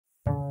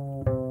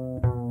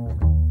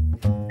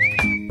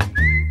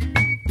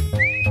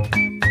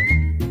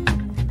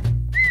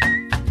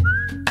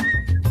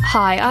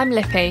Hi, I'm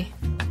Lippy.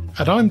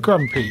 And I'm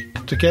Grumpy.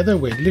 Together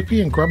we're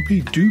Lippy and Grumpy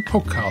Do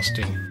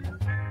Podcasting.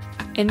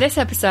 In this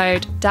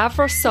episode,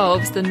 Davros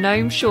solves the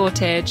gnome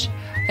shortage,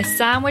 a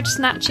sandwich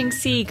snatching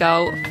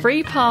seagull,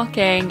 free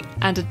parking,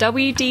 and a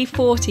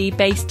WD-40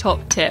 base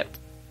top tip.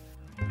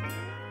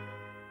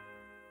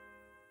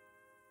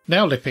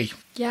 Now, Lippy.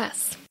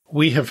 Yes.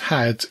 We have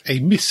had a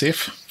missive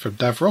from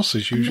Davros,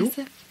 as usual.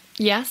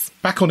 Yes.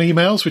 Back on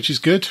emails, which is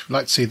good.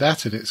 Like to see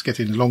that, and it's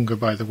getting longer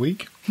by the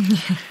week.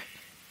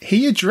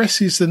 He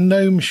addresses the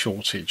gnome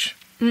shortage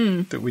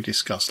that we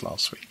discussed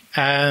last week.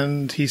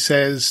 And he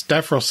says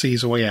Davros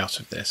sees a way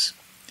out of this.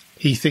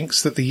 He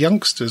thinks that the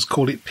youngsters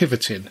call it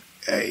pivoting.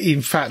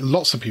 In fact,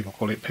 lots of people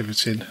call it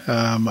pivoting.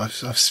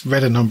 I've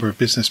read a number of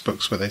business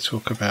books where they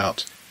talk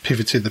about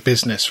pivoting the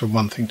business from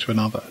one thing to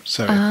another.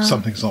 So if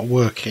something's not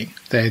working,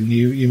 then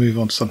you move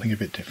on to something a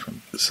bit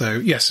different. So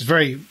yes, it's a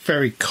very,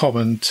 very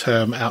common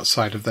term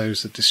outside of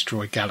those that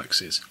destroy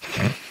galaxies.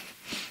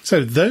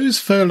 So those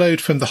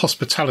furloughed from the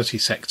hospitality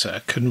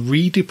sector can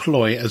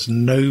redeploy as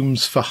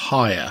gnomes for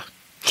hire.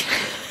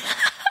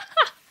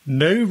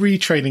 No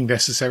retraining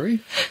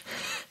necessary.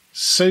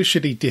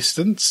 Socially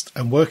distanced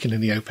and working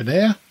in the open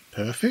air.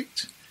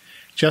 Perfect.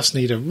 Just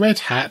need a red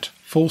hat,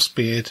 false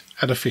beard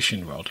and a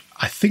fishing rod.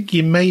 I think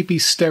you may be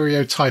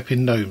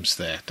stereotyping gnomes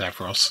there,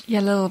 Davros.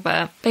 Yeah, a little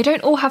bit. They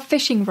don't all have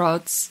fishing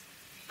rods.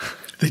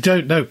 They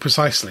don't, no,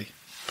 precisely.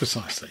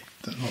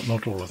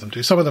 Not all of them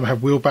do. Some of them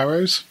have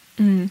wheelbarrows.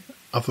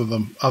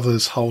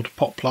 Others hold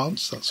pot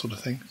plants, that sort of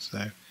thing.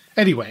 So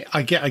anyway,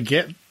 I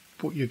get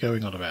what you're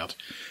going on about.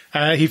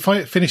 He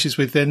finishes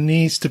with, there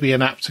needs to be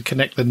an app to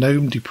connect the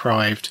gnome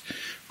deprived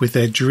with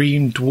their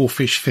dream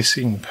dwarfish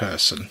fishing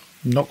person.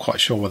 Not quite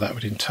sure what that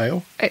would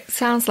entail. It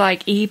sounds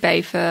like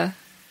eBay for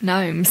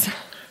gnomes.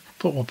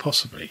 But well,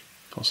 possibly.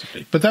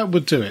 But that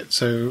would do it.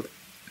 So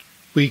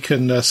we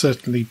can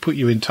certainly put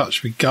you in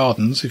touch with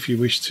Gardens if you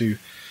wish to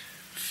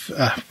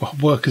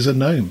work as a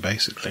gnome,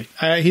 basically.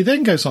 He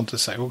then goes on to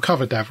say, we'll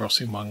cover Davros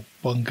in one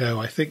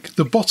go, I think.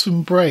 The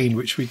bottom brain,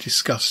 which we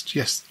discussed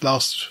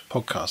last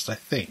podcast, I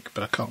think,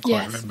 but I can't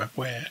quite remember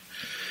where.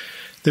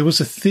 There was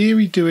a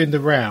theory doing the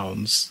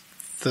rounds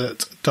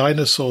that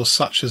dinosaurs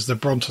such as the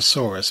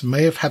Brontosaurus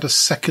may have had a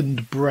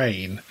second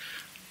brain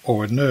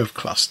or a nerve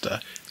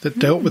cluster that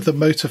dealt with the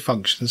motor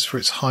functions for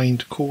its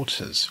hind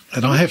quarters.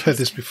 And I have heard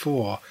this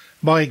before.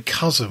 My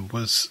cousin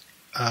was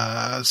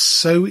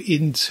so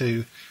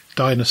into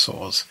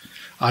dinosaurs,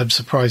 I'm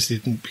surprised he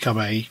didn't become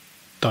a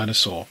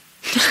dinosaur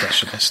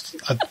specialist,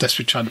 a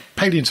desperate China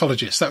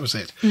paleontologist. That was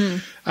it,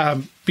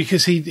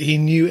 because he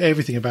knew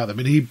everything about them,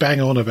 and he'd bang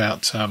on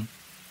about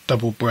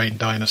double-brained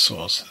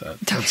dinosaurs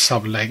at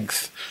some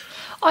length.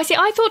 I see.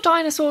 I thought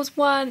dinosaurs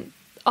weren't.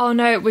 Oh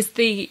no, it was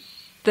the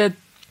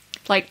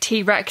like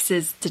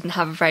T-Rexes didn't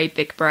have a very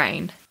big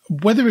brain.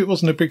 Whether it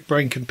wasn't a big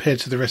brain compared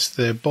to the rest of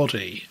their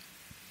body.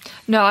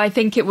 No, I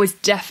think it was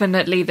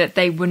definitely that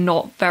they were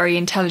not very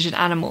intelligent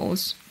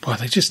animals. Well,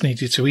 they just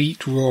needed to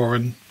eat, roar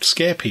and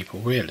scare people,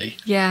 really.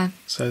 Yeah.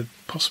 So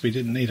possibly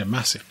didn't need a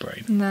massive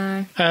brain.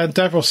 No.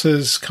 Davros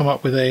has come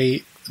up with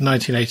a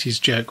 1980s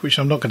joke, which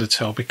I'm not going to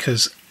tell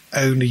because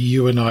only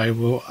you and I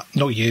will...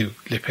 Not you,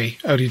 Lippy.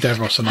 Only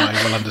Davros and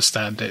I will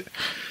understand it.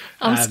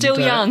 I'm still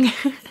young.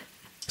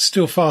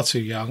 Still far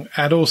too young.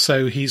 And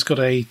also he's got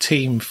a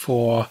team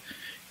for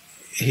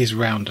his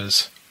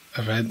Rounders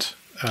event.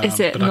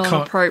 Is it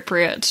not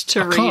appropriate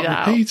to read out? I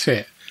can't repeat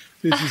it.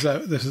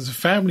 This is a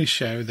family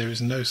show. There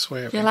is no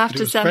swearing. You'll have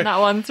to send that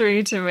one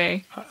through to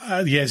me.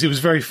 Yes, it was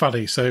very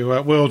funny.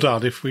 So well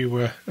done. If we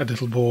were a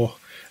little more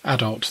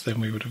adult, then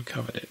we would have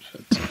covered it.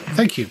 But,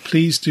 thank you.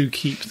 Please do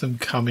keep them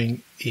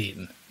coming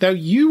in. Now,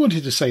 you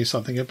wanted to say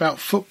something about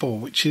football,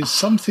 which is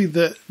something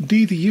that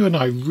neither you and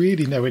I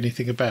really know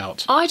anything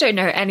about. I don't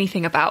know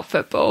anything about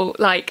football,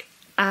 like,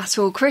 at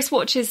all. Chris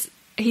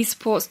he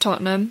supports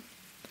Tottenham.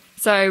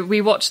 So we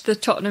watch the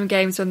Tottenham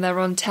games when they're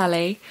on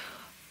telly,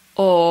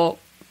 or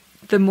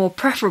the more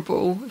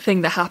preferable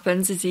thing that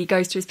happens is he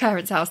goes to his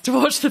parents' house to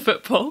watch the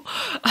football,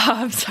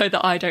 so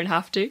that I don't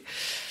have to.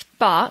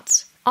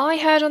 But I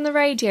heard on the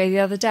radio the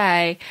other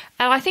day,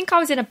 and I think I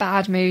was in a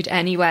bad mood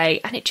anyway,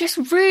 and it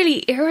just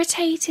really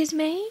irritated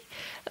me.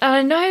 And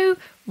I know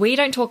we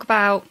don't talk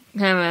about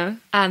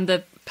and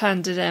the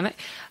pandemic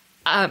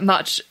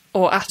much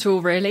or at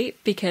all, really,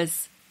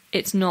 because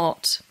it's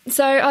not.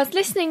 So I was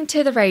listening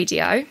to the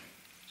radio,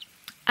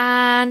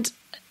 and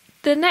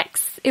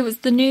it was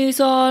the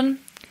news on.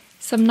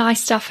 Some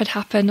nice stuff had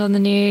happened on the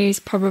news,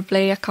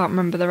 probably. I can't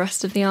remember the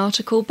rest of the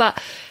article. But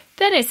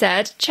then it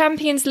said,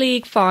 Champions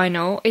League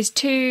final is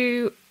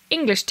 2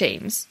 English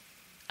teams.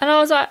 And I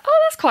was like, oh,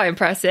 that's quite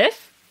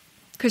impressive.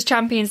 Because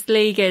Champions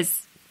League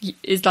is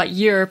like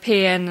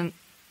European and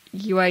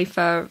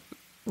UEFA,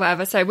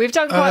 whatever. So we've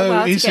done quite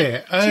well to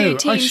get 2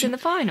 teams in the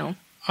final.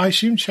 I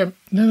assume...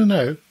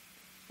 No.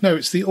 No,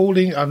 it's the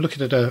I'm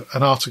looking at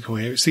an article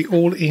here. It's the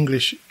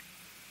All-English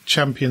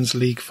Champions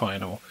League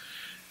final.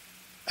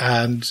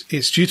 And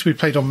it's due to be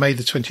played on May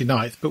the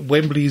 29th, but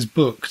Wembley is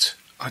booked.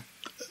 I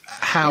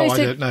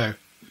don't know.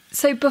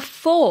 So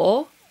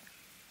before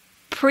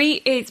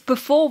it's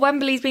before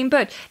Wembley's been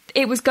booked.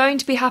 It was going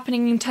to be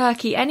happening in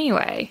Turkey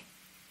anyway.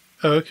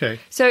 Oh, okay.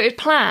 So it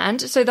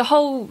planned, so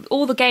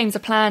all the games are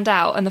planned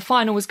out, and the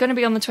final was going to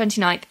be on the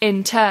 29th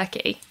in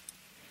Turkey,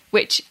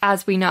 which,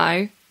 as we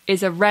know,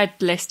 is a red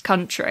list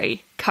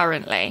country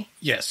currently.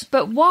 Yes.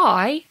 But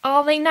why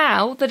are they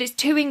now, that it's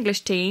 2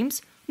 English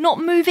teams, not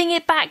moving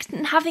it back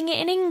and having it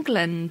in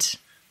England?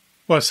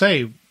 Well, I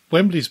say,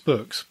 Wembley's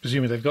booked,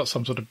 presuming they've got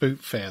some sort of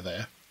boot fair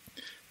there.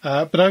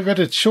 But I read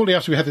it shortly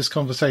after we had this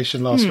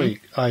conversation last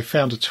week. I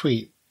found a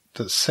tweet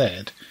that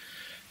said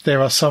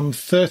there are some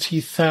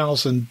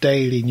 30,000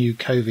 daily new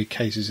COVID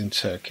cases in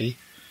Turkey.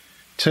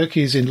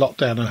 Turkey is in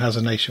lockdown and has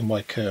a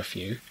nationwide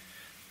curfew.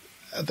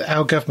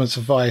 Our government's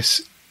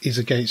advice is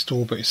against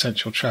all but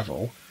essential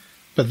travel.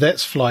 But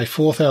let's fly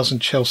 4,000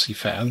 Chelsea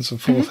fans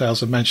and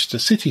 4,000 Manchester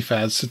City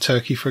fans to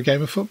Turkey for a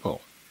game of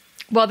football.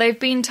 Well, they've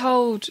been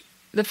told...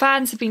 The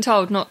fans have been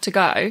told not to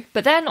go,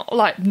 but they're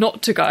not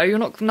not to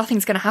go.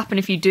 Nothing's going to happen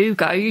if you do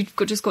go. You've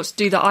just got to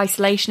do the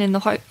isolation in the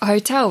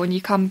hotel when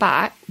you come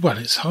back. Well,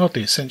 it's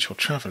hardly essential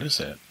travel, is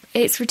it?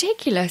 It's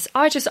ridiculous.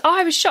 I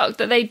was shocked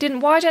that they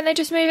didn't. Why don't they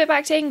just move it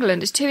back to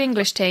England? It's 2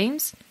 English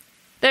teams.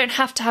 They don't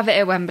have to have it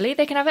at Wembley.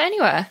 They can have it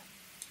anywhere.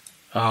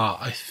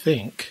 I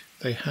think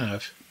they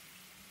have.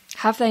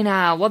 Have they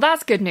now? Well,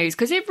 that's good news,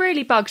 because it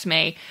really bugged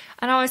me.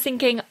 And I was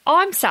thinking,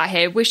 I'm sat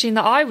here wishing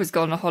that I was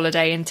gone on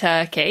holiday in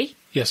Turkey.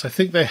 Yes, I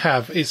think they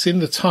have. It's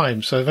in the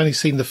Times, so I've only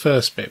seen the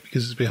first bit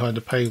because it's behind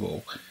a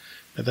paywall.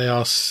 But they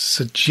are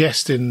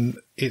suggesting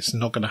it's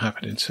not going to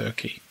happen in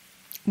Turkey.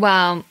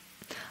 Well,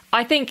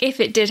 I think if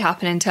it did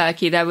happen in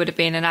Turkey, there would have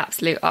been an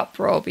absolute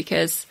uproar,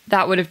 because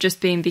that would have just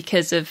been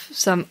because of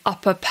some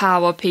upper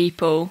power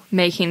people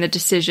making the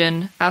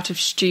decision out of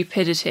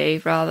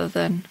stupidity rather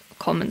than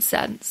common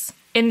sense.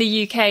 In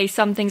the UK,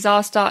 some things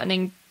are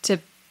starting to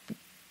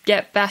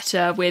get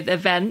better with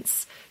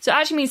events. So it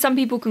actually means some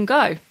people can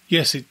go.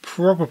 Yes, it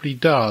probably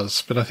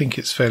does, but I think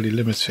it's fairly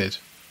limited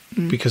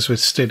because we're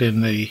still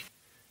in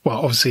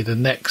obviously the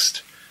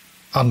next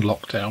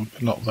unlockdown,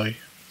 but not the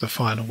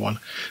final one.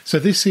 So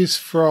this is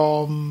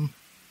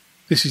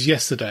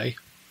yesterday.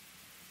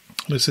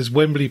 It says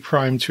Wembley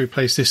primed to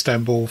replace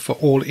Istanbul for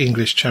all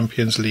English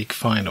Champions League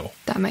final.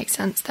 That makes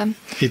sense then.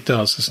 It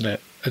does, doesn't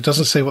it? It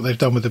doesn't say what they've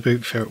done with the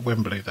boot fair at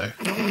Wembley, though.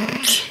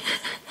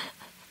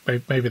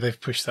 Maybe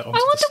they've pushed that on. I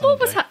wonder what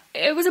was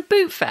it was a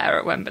boot fair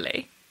at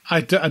Wembley. I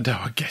don't know,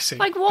 I'm guessing.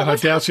 Like, what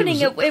was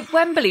happening at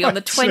Wembley on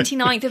the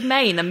 29th of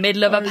May in the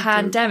middle of a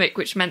pandemic,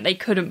 which meant they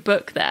couldn't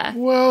book there?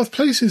 Well,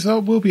 places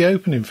will be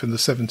opening from the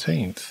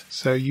 17th,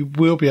 so you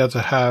will be able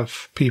to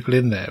have people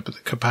in there, but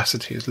the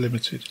capacity is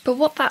limited.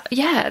 But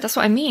that's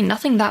what I mean.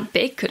 Nothing that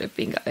big could have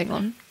been going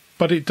on.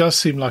 But it does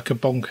seem like a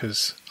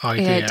bonkers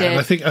idea. Yeah, it did.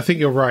 And I think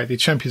you're right. The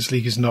Champions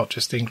League is not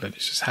just England.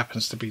 It just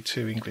happens to be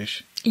 2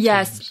 English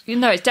Yes.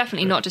 teams. No, it's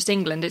definitely not just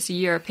England. It's a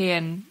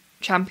European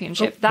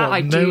championship.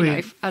 I do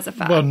know as a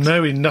fact. Well,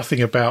 knowing nothing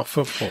about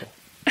football,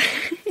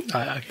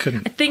 I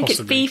couldn't. I think it's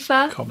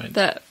FIFA comment.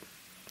 that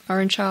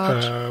are in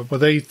charge. Well,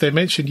 they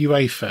mentioned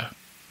UEFA.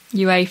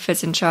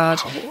 UEFA's in charge.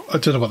 I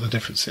don't know what the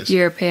difference is.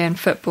 European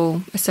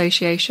Football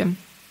Association.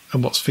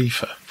 And what's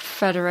FIFA?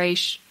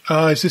 Federation.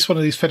 Is this one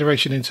of these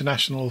Federation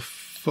International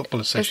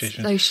Football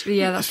Association?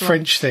 Yeah, that's a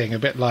French thing, a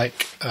bit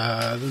like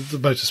the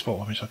motorsport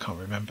one, which I can't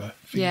remember.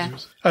 Yeah.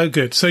 Oh,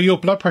 good. So your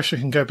blood pressure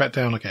can go back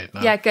down again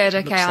now. Yeah, good.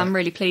 Okay, I'm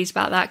really pleased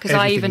about that, because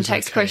I even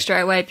text Chris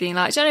straight away being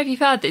like, I don't know if you've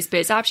heard this, but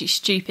it's absolutely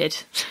stupid.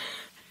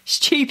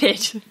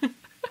 Stupid.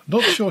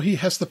 Not sure he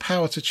has the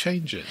power to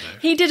change it, though.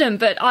 He didn't,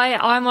 but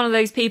I'm one of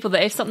those people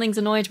that if something's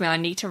annoyed me, I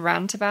need to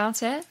rant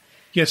about it.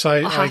 Yes,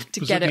 I have to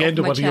was get at the end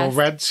of one of your chest.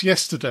 rants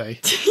yesterday.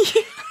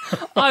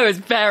 I was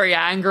very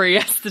angry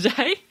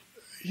yesterday.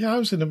 Yeah, I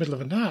was in the middle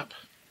of a nap.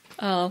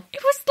 Oh.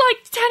 It was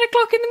like 10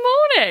 o'clock in the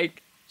morning.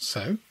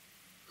 So,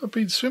 I've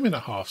been swimming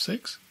at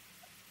 6:30.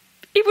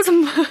 It was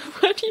when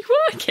are you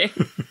working?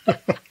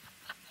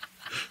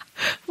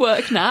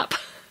 Work nap.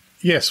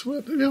 Yes,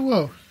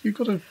 well, you've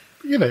got to,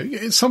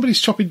 if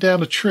somebody's chopping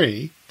down a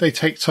tree, they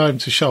take time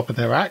to sharpen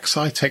their axe.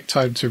 I take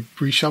time to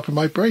resharpen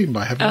my brain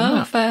by having a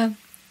nap. Fair.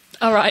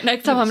 All right,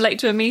 next time I'm late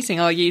to a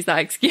meeting, I'll use that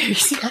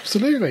excuse.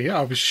 Absolutely,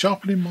 yeah, I was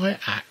sharpening my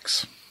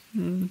axe.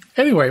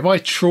 Anyway, my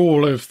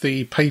trawl of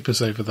the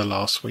papers over the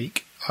last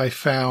week, I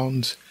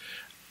found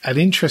an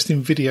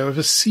interesting video of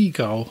a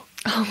seagull.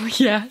 Oh,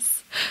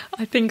 yes.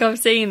 I think I've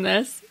seen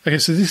this. Okay,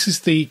 so this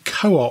is the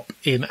Co-op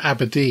in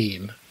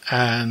Aberdeen,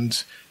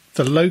 and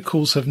the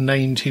locals have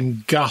named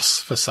him Gus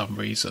for some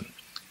reason.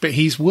 But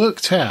he's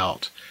worked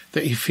out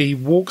that if he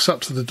walks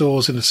up to the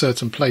doors in a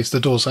certain place, the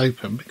doors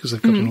open because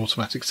they've got an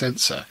automatic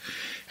sensor,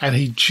 and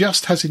he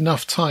just has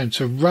enough time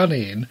to run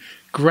in,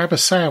 grab a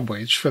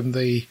sandwich from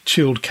the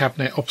chilled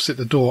cabinet opposite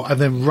the door,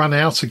 and then run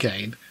out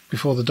again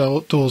before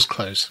the doors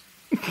close.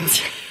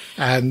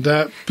 And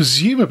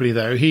presumably,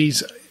 though, he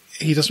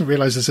doesn't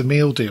realise there's a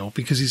meal deal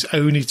because he's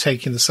only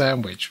taking the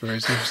sandwich,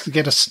 whereas if he was to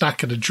get a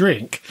snack and a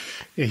drink,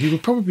 he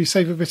would probably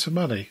save a bit of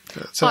money.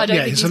 But, I don't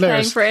think he's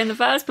paying for it in the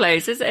first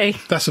place, is he?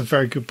 That's a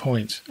very good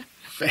point.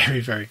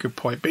 Very, very good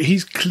point. But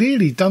he's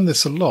clearly done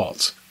this a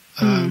lot.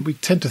 We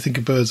tend to think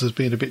of birds as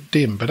being a bit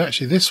dim, but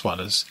actually this one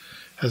has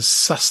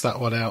sussed that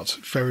one out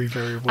very,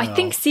 very well. I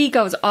think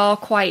seagulls are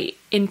quite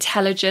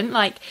intelligent.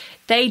 Like,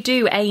 they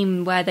do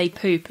aim where they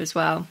poop as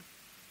well.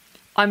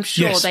 I'm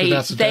sure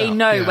Yes, they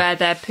know where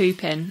they're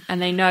pooping,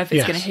 and they know if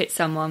it's going to hit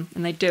someone,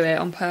 and they do it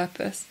on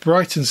purpose.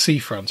 Brighton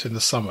seafront in the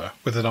summer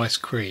with an ice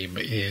cream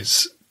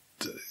is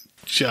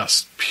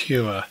just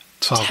pure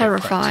target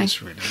terrifying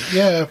practice, really.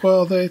 Yeah,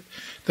 well,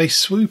 they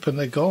swoop and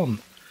they're gone.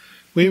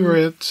 We were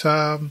at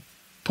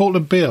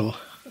Portland Bill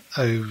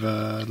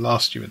over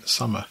last year in the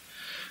summer,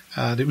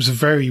 and it was a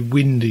very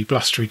windy,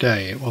 blustery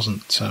day. It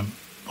wasn't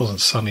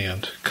sunny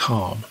and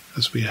calm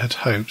as we had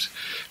hoped.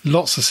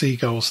 Lots of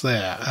seagulls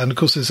there, and of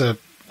course there's a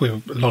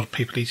lot of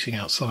people eating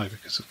outside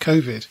because of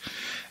COVID,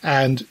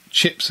 and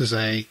chips is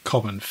a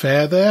common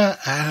fare there,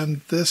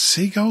 and the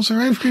seagulls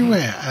are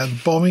everywhere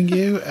and bombing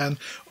you, and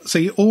so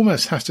you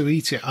almost have to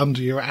eat it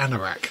under your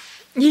anorak.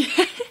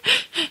 Yeah,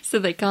 so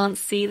they can't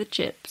see the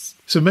chips.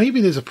 So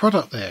maybe there's a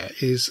product there,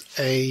 is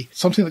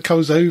something that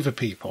goes over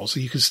people, so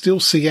you can still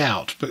see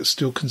out but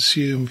still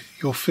consume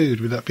your food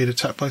without being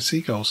attacked by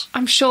seagulls.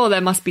 I'm sure there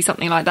must be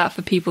something like that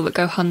for people that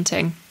go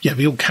hunting. Yeah,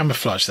 be all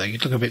camouflage there.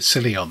 You'd look a bit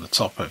silly on the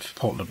top of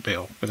Portland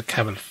Bill with a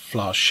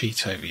camouflage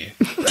sheet over you.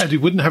 And you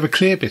wouldn't have a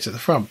clear bit at the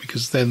front,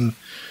 because then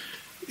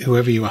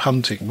whoever you were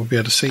hunting would be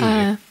able to see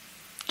you.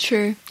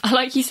 True.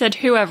 Like you said,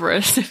 whoever it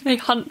is, if they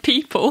hunt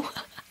people.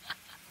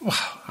 Well,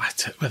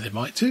 they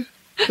might do.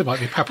 There might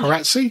be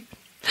paparazzi.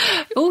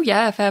 Oh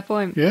yeah, fair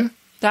point. Yeah,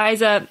 that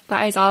is.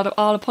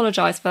 I'll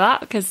apologise for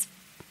that, because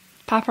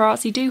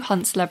paparazzi do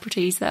hunt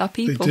celebrities that are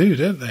people. They do,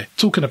 don't they?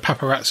 Talking of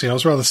paparazzi, I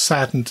was rather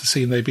saddened to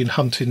see they've been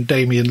hunting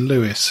Damian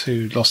Lewis,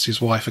 who lost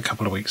his wife a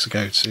couple of weeks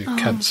ago to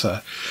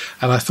cancer.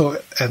 And I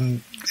thought,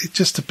 it's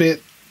just a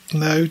bit,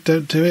 no,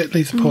 don't do it.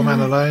 Leave the poor man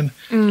alone.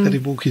 Let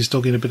him walk his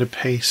dog in a bit of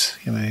peace.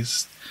 You know,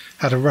 he's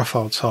had a rough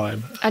old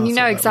time. And you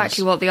know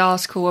exactly what the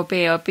article will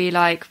be. It'll be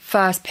like,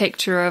 first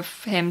picture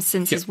of him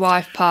since his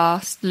wife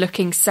passed,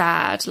 looking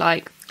sad.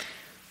 Like,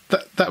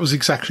 that was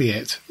exactly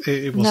it.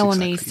 It was no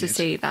one exactly needs to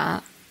see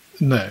that.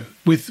 No,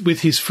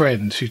 with his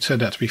friend, who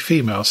turned out to be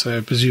female,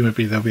 so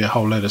presumably there'll be a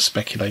whole load of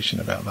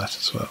speculation about that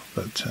as well.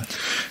 But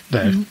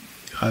no,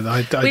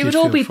 I we would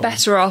all be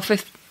better off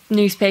if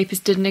newspapers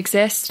didn't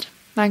exist,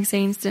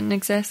 magazines didn't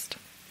exist.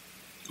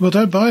 Well,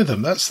 don't buy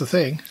them. That's the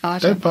thing.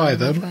 Don't buy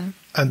them. Either.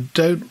 And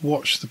don't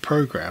watch the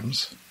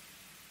programmes.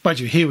 Mind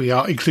you, here we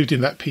are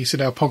including that piece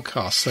in our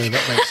podcast, so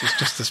that makes it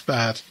just as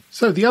bad.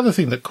 So the other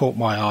thing that caught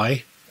my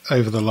eye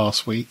over the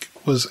last week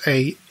was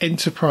a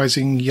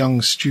enterprising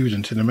young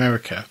student in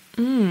America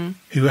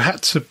who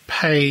had to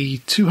pay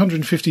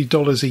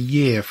 $250 a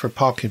year for a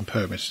parking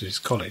permit at his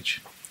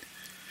college.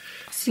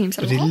 Seems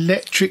a lot. But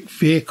electric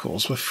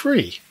vehicles were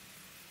free.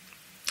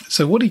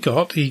 So what he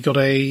got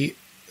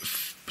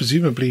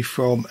presumably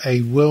from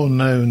a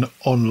well-known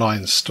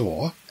online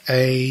store,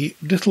 a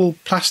little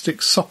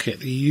plastic socket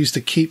that you use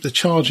to keep the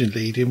charging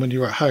lead in when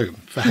you're at home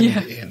for hanging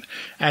it in.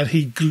 And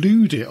he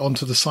glued it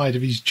onto the side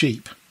of his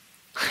Jeep.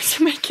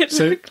 To make it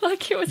look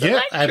like it was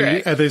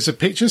electric. And there's a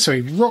picture. So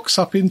he rocks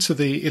up into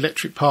the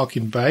electric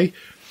parking bay,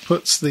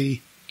 puts the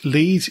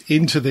lead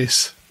into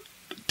this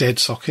dead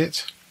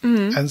socket,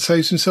 and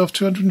saves himself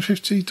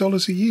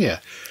 $250 a year.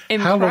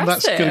 Impressive. How long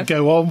that's going to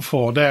go on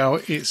for now,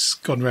 it's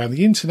gone around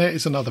the internet,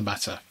 is another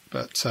matter.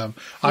 But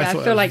I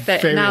feel like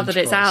that now that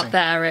it's out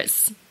there,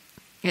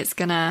 it's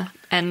going to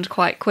end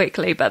quite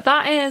quickly. But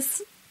that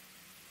is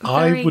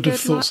I would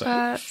have thought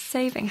so.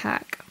 Saving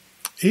hack.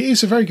 It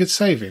is a very good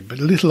saving, but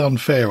a little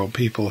unfair on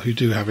people who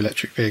do have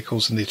electric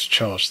vehicles and need to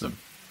charge them.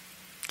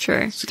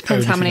 True.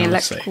 Depends how many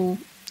electrical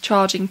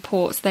charging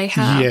ports they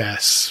have.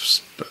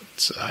 Yes,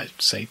 but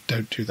I'd say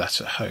don't do that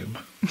at home.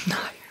 No.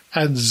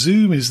 And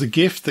Zoom is the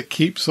gift that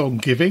keeps on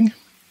giving.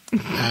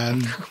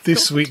 And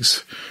this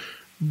week's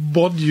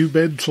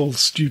monumental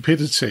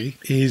stupidity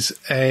is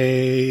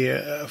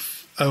a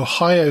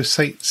Ohio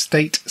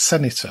State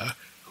Senator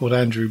called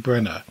Andrew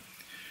Brenner,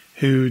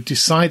 who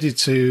decided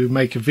to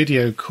make a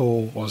video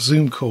call or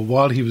Zoom call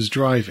while he was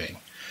driving,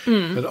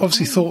 but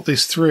obviously thought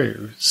this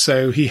through,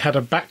 so he had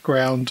a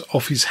background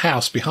of his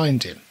house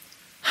behind him.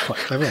 Quite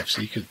clever,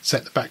 so you could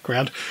set the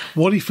background.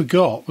 What he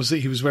forgot was that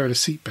he was wearing a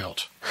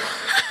seatbelt.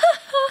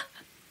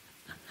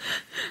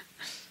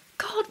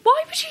 God,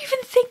 why would you even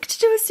think to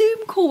do a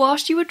Zoom call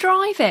whilst you were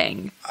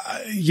driving?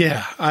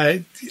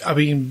 I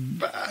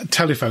mean, a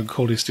telephone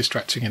call is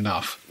distracting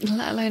enough.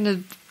 Let alone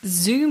a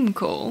Zoom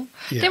call.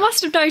 Yeah. They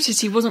must have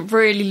noticed he wasn't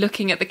really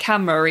looking at the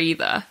camera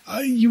either.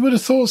 You would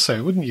have thought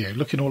so, wouldn't you?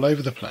 Looking all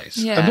over the place.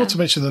 Yeah. And not to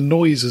mention the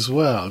noise as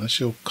well, unless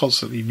you're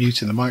constantly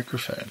muting the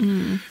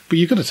microphone. But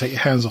you've got to take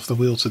your hands off the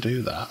wheel to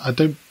do that. I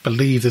don't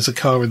believe there's a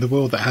car in the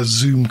world that has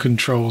Zoom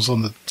controls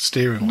on the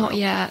steering wheel. Not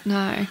yet,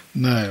 no.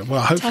 No,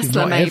 well, hopefully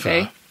Tesla, not maybe.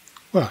 ever.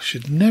 Well, it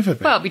should never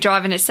be. Well, it'll be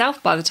driving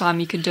itself by the time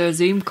you can do a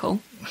Zoom call.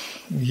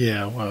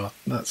 Yeah, well,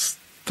 that's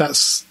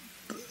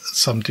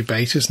some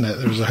debate, isn't it?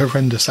 There was a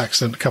horrendous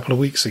accident a couple of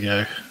weeks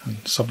ago and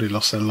somebody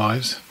lost their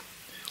lives.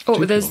 What,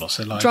 with a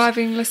driverless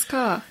drivingless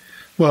car?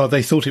 Well,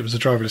 they thought it was a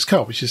driverless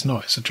car, which is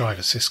not. It's a driver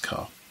assist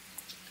car.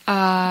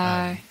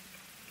 Those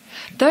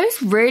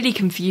really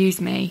confuse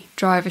me,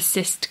 drive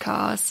assist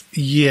cars.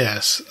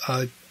 Yes,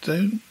 I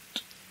don't...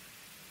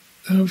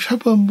 We've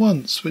had one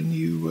once when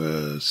you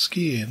were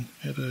skiing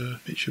at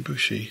a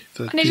Mitsubishi.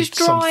 And it just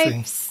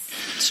drives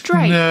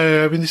straight?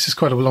 No, I mean, this is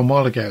quite a long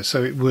while ago,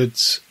 so it would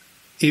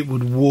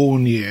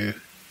warn you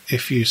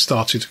if you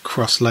started to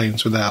cross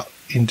lanes without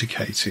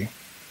indicating.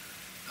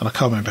 And I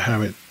can't remember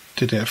how it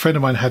did it. A friend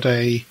of mine had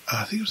I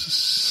think it was a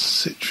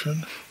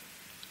Citroen,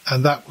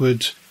 and that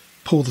would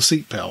pull the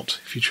seatbelt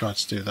if you tried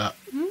to do that.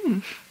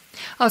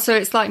 Oh, so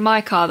it's like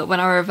my car that when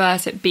I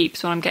reverse it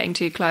beeps when I'm getting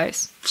too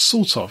close.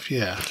 Sort of,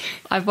 yeah.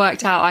 I've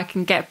worked out I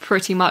can get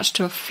pretty much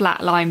to a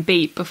flat line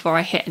beep before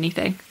I hit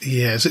anything.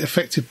 Yeah, is it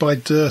affected by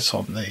dirt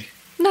on the...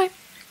 No.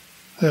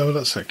 Oh, well,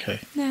 that's okay.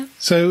 Yeah.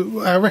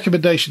 So our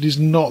recommendation is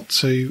not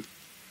to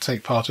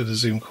take part in a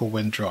Zoom call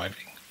when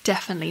driving.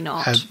 Definitely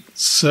not. And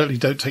certainly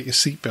don't take your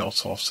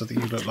seatbelt off so that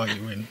you look like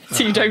you're in...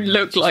 So you don't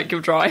look like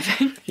you're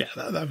driving. Yeah,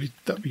 that'd be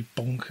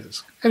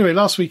bonkers. Anyway,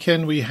 last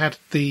weekend we had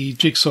the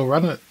Jigsaw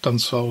Run at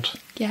Dunsfold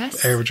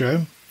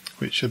Aerodrome,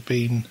 which had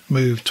been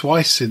moved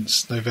twice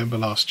since November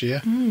last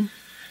year.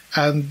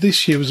 And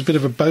this year was a bit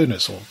of a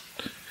bonus, or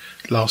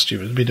last year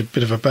was a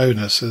bit of a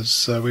bonus,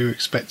 as we were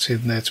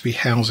expecting there to be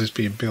houses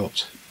being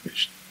built,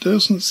 which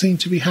doesn't seem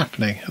to be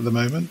happening at the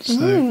moment.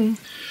 So,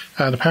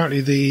 and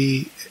apparently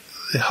the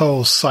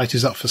whole site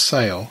is up for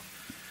sale,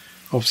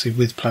 obviously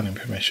with planning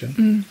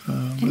permission.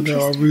 But there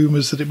are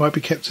rumours that it might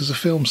be kept as a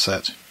film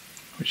set,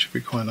 which would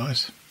be quite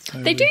nice.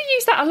 So, they do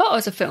use that a lot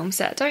as a film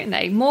set, don't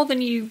they? More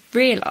than you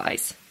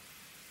realise.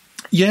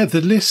 Yeah,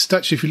 the list,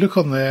 actually, if you look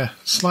on their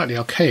slightly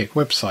archaic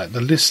website, the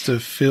list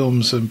of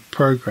films and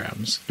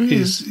programmes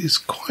is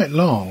quite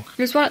long.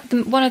 It was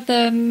one of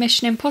the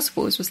Mission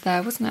Impossibles was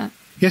there, wasn't it?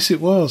 Yes,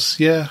 it was,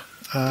 yeah.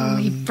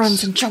 He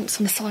runs and jumps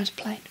on the side of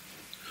the plane.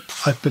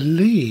 I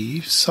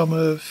believe some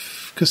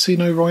of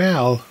Casino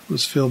Royale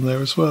was filmed there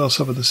as well,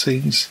 some of the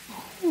scenes.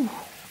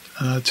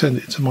 Turned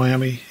it into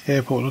Miami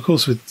Airport. And of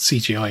course, with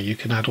CGI, you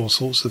can add all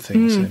sorts of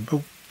things in.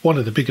 But one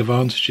of the big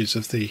advantages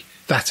of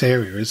that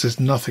area is there's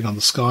nothing on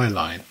the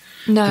skyline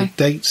that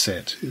dates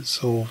it.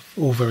 It's all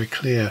very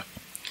clear.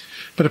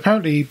 But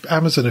apparently,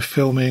 Amazon are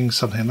filming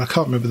something, I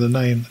can't remember the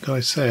name, the guy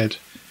said,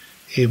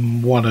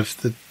 in one of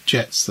the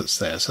jets that's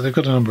there. So they've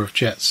got a number of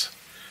jets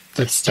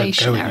that don't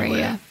go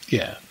anywhere.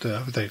 Yeah,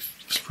 they've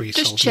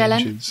free-sold the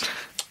engines.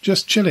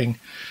 Just chilling.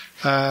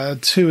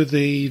 Two of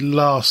the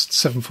last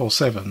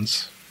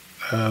 747s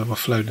were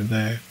flown in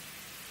there.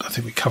 I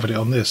think we covered it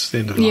on this at the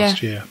end of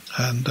last year.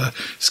 And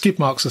skid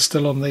marks are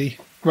still on the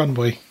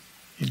runway,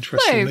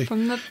 interestingly. No,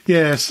 from the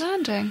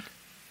landing.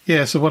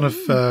 Yeah, so one of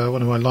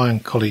my Lion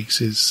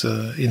colleagues is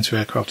into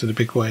aircraft in a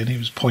big way, and he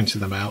was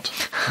pointing them out.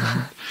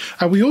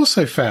 And we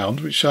also found,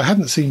 which I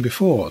hadn't seen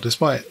before,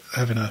 despite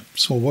having a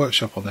small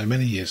workshop on there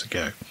many years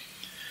ago,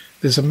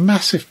 there's a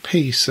massive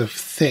piece of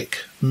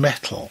thick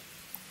metal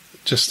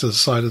just to the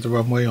side of the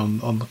runway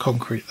on the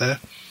concrete there.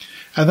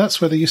 And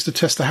that's where they used to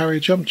test the Harrier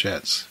jump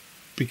jets,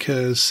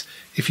 because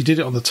if you did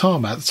it on the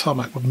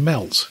tarmac would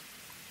melt.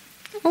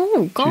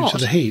 Oh, God. Due to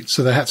the heat.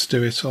 So they had to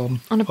do it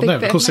on a big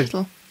bit of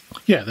metal.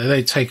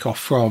 They take off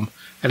from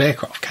an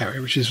aircraft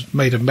carrier, which is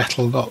made of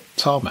metal, not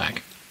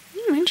tarmac.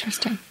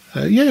 Interesting.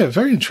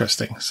 Very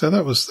interesting. So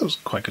that was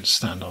quite good to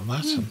stand on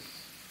that and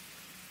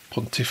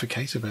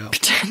pontificate about.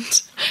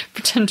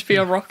 Pretend to be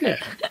a rocket.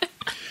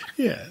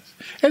 Yeah.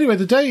 Anyway,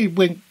 the day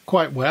went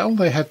quite well.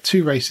 They had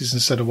 2 races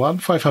instead of 1,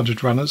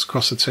 500 runners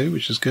across the 2,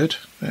 which is good.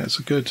 It's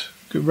a good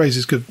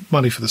raises good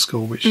money for the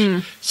school, which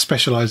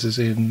specialises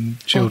in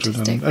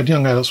children and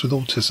young adults with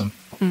autism.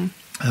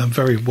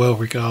 Very well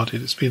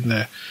regarded. It's been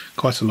there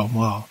quite a long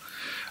while.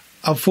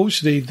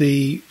 Unfortunately,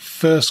 the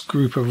first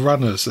group of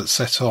runners that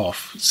set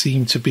off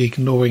seemed to be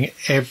ignoring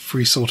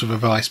every sort of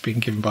advice being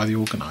given by the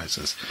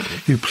organisers,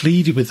 who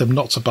pleaded with them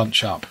not to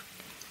bunch up.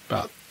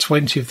 About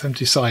 20 of them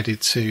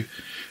decided to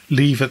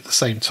leave at the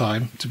same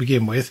time to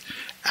begin with,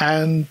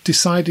 and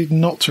decided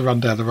not to run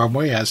down the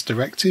runway as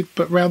directed,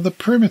 but round the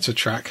perimeter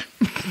track.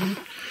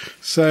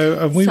 So,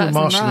 and we were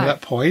marshalling at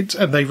that point,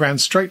 and they ran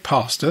straight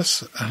past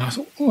us, and I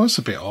thought, oh, that's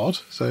a bit odd.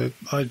 So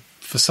I,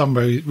 for some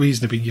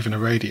reason, had been given a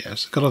radio,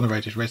 so I got on the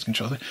radio to race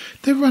control.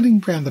 They're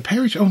running round the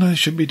perimeter. Oh, no, they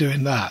shouldn't be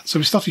doing that. So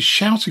we started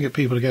shouting at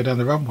people to go down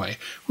the runway.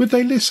 Would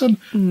they listen?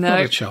 No.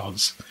 Not a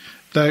chance.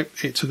 No,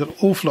 it took an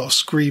awful lot of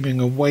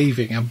screaming and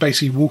waving and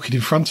basically walking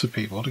in front of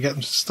people to get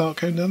them to start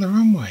going down the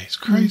runway. It's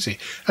crazy.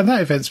 And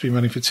that event's been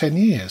running for 10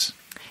 years.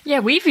 Yeah,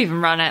 we've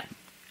even run it.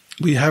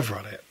 We have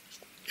run it.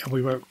 And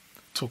we won't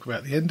talk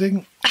about the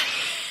ending.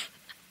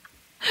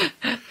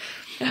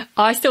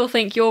 I still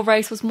think your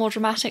race was more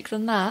dramatic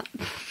than that.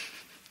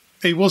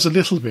 It was a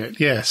little bit,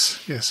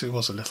 yes. Yes, it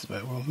was a little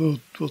bit. Well,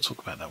 we'll talk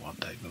about that one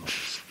day.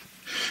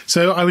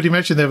 So I would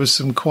imagine there was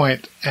some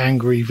quite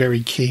angry,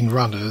 very keen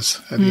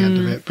runners at the end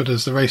of it. But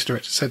as the race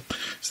director said,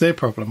 it's their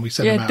problem. We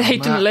sent them out. They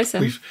didn't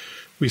listen.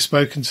 We've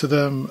spoken to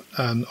them,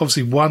 and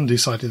obviously one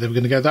decided they were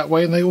going to go that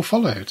way, and they all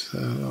followed.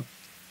 A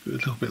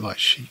little bit like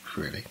sheep,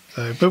 really.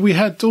 But we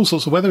had all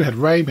sorts of weather. We had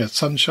rain, we had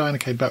sunshine. I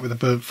came back with a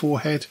burnt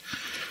forehead.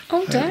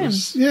 Oh, damn.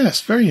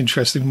 Yes, very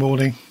interesting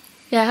morning.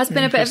 Yeah, it has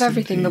been a bit of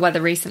everything, indeed. the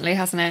weather recently,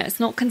 hasn't it? It's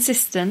not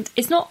consistent.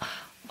 It's not...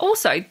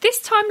 Also,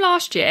 this time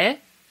last year,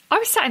 I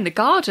was sat in the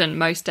garden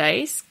most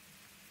days.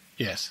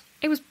 Yes.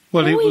 It was It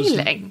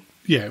boiling.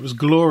 was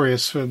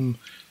glorious from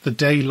the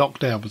day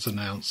lockdown was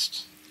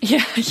announced.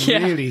 Yeah.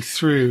 Really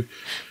through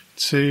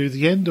to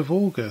the end of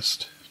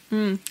August.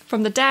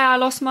 From the day I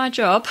lost my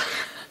job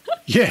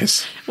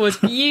Yes. was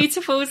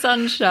beautiful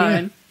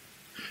sunshine.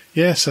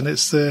 Yes, and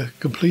it's the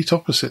complete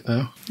opposite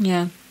now.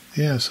 Yeah.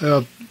 Yes,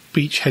 our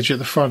beech hedge at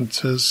the front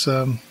has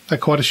had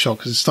quite a shock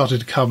because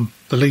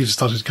the leaves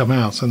started to come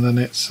out, and then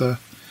it's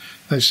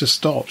just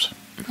stopped.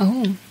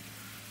 Oh.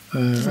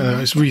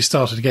 It's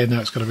restarted again now.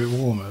 It's got a bit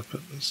warmer,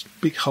 but there's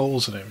big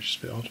holes in it, which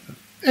is a bit odd. But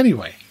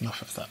anyway,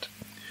 enough of that.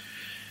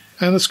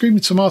 And the Screaming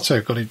Tomato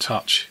got in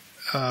touch,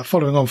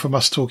 following on from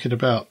us talking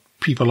about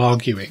people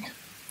arguing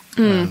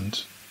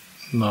and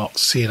not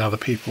seeing other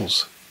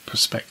people's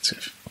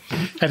perspective.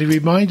 And he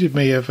reminded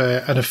me of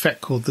an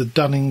effect called the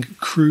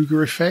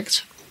Dunning-Kruger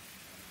effect,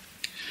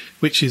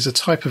 which is a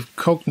type of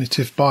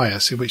cognitive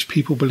bias in which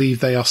people believe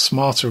they are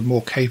smarter and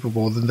more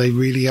capable than they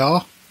really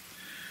are.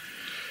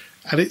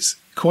 And it's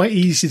quite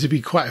easy to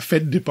be quite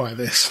offended by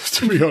this,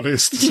 to be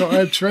honest. So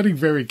I'm treading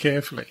very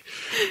carefully.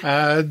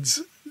 And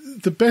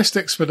the best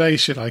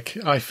explanation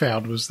I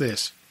found was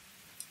this.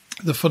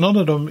 The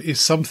phenomenon is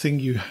something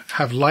you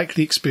have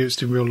likely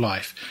experienced in real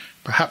life,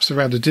 perhaps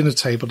around a dinner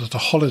table at a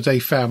holiday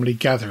family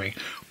gathering.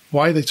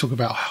 Why they talk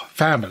about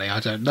family, I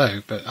don't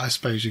know, but I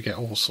suppose you get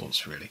all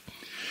sorts, really.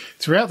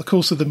 Throughout the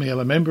course of the meal,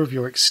 a member of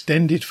your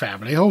extended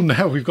family, oh,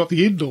 now we've got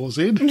the in-laws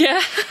in,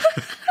 Yeah.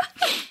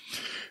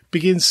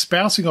 begins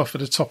spouting off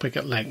at a topic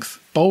at length,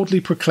 boldly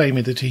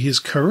proclaiming that he is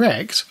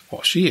correct,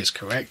 or she is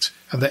correct,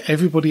 and that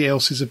everybody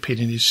else's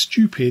opinion is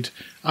stupid,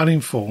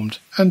 uninformed,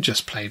 and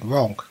just plain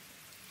wrong.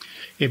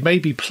 It may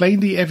be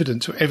plainly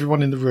evident to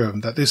everyone in the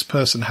room that this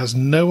person has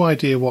no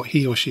idea what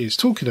he or she is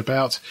talking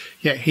about,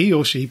 yet he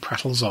or she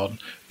prattles on,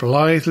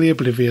 blithely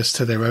oblivious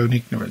to their own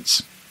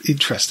ignorance.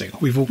 Interesting.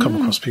 We've all come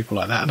across people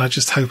like that, and I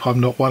just hope I'm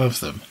not one of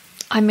them.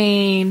 I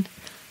mean,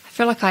 I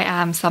feel like I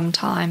am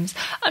sometimes.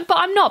 But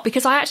I'm not,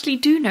 because I actually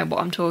do know what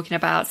I'm talking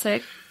about, so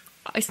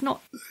it's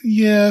not...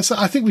 Yes,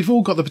 I think we've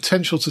all got the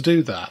potential to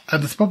do that.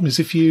 And the problem is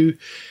if you're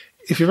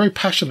very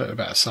passionate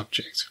about a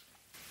subject...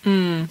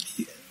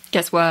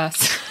 Gets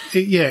worse.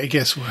 It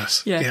gets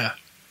worse. Yeah.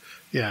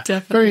 Yeah.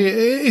 Definitely.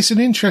 It's an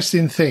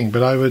interesting thing,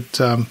 but I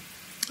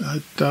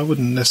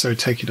wouldn't necessarily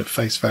take it at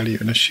face value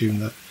and assume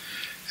that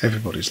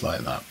everybody's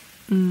like that.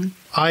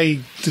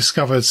 I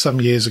discovered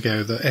some years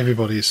ago that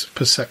everybody's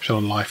perception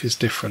on life is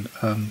different,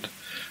 and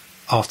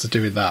after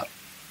doing that,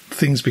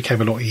 things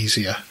became a lot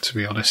easier, to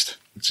be honest.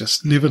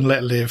 Just live and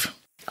let live.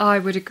 I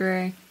would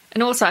agree.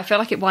 And also, I feel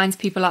like it winds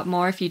people up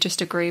more if you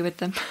just agree with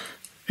them.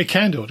 It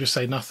can do, or just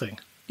say nothing.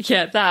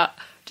 Yeah, that.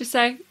 Just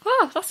say,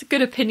 oh, that's a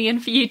good opinion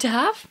for you to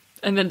have.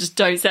 And then just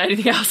don't say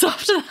anything else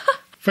after that.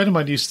 A friend of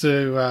mine used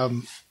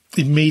to,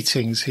 in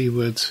meetings, he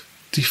would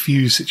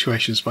diffuse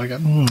situations by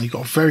going, you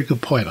got a very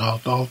good point.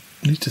 I'll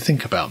need to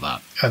think about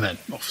that. And then,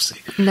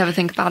 obviously... Never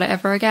think about it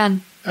ever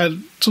again.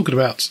 And talking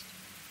about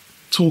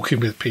talking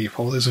with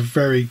people, there's a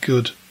very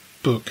good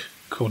book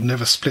called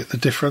Never Split the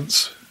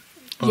Difference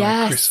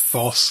by Chris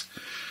Voss.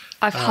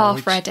 I've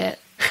half read it.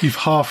 You've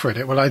half read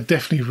it. Well, I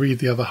definitely read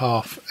the other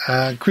half.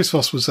 Chris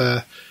Voss was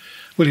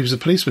he was a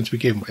policeman to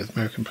begin with,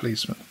 American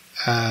policeman,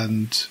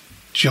 and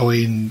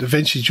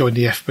eventually joined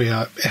the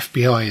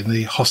FBI in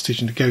the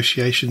hostage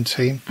negotiation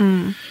team.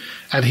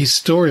 And his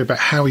story about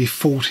how he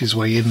fought his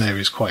way in there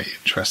is quite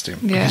interesting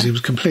because he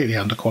was completely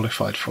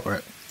underqualified for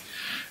it.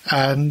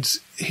 And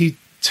he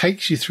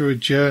takes you through a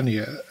journey,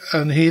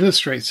 and he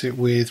illustrates it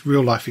with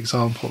real-life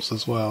examples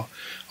as well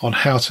on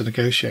how to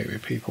negotiate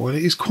with people. And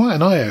it is quite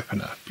an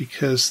eye-opener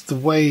because the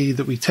way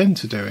that we tend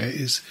to do it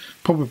is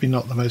probably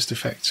not the most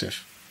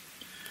effective.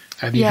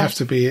 And you have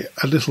to be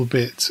a little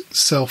bit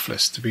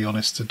selfless, to be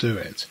honest, to do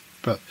it.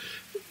 But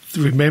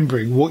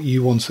remembering what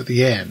you want at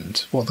the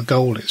end, what the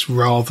goal is,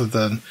 rather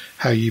than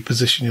how you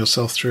position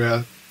yourself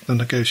throughout the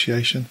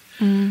negotiation.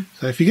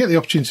 So if you get the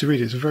opportunity to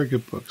read it, it's a very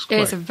good book.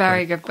 It's a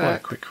very good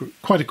book.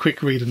 Quite a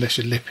quick read unless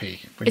you're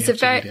Lippy, when you have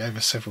to read it over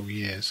several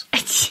years.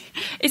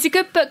 It's a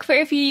good book for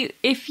if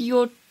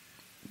you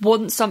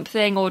want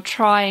something or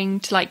trying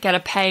to like get a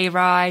pay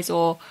rise,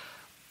 or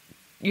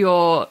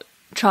you're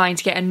trying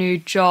to get a new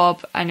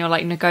job and you're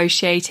like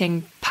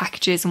negotiating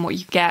packages and what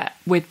you get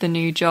with the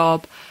new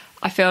job.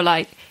 I feel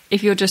like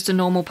if you're just a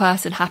normal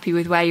person happy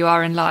with where you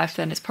are in life,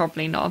 then it's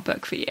probably not a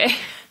book for you.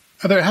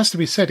 Although it has to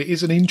be said, it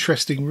is an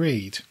interesting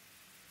read.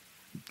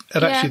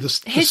 And actually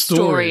his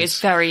story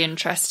is very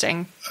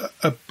interesting.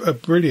 Are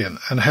brilliant,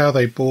 and how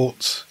they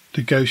brought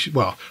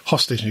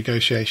hostage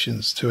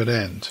negotiations to an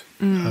end,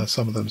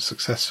 some of them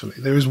successfully.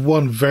 There is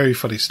one very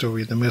funny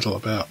story in the middle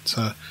about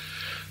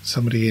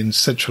somebody in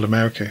Central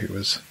America who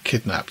was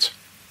kidnapped.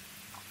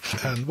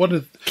 And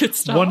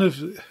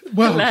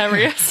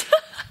hilarious.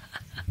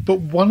 But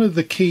one of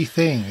the key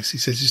things, he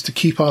says, is to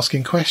keep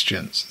asking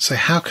questions. Say,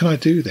 how can I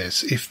do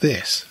this if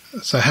this?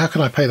 So how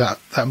can I pay that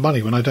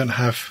money when I don't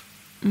have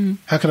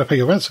How can I pay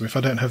your ransom if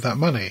I don't have that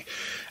money?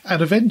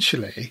 And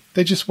eventually,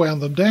 they just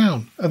wound them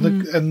down,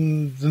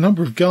 and the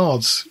number of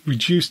guards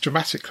reduced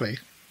dramatically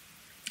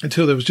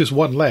until there was just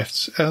one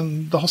left,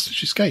 and the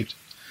hostage escaped.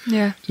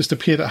 Yeah. Just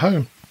appeared at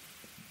home.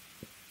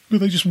 But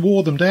they just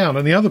wore them down.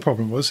 And the other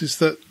problem is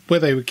that where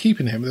they were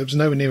keeping him, there was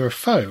nowhere near a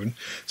phone.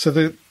 So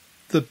the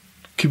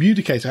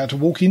communicator had to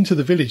walk into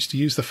the village to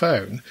use the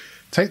phone,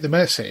 take the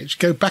message,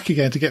 go back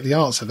again to get the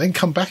answer, then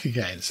come back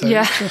again. So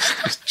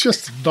it's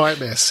just a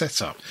nightmare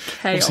setup.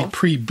 Chaos. Obviously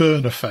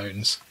pre-burner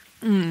phones.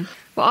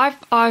 Well,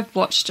 I've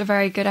watched a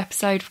very good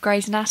episode of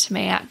Grey's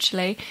Anatomy,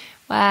 actually,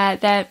 where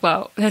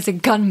there's a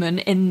gunman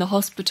in the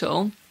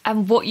hospital,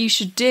 and what you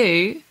should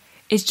do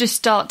is just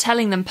start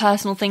telling them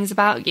personal things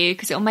about you,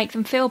 because it'll make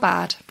them feel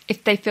bad.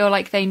 If they feel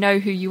like they know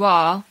who you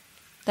are,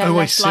 they're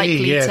less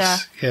likely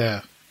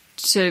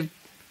to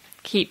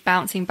keep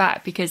bouncing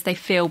back, because they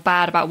feel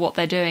bad about what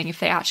they're doing if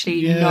they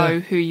actually know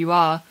who you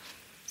are.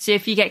 So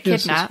if you get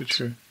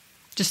kidnapped,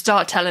 just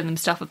start telling them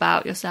stuff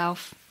about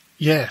yourself.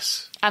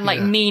 Yes.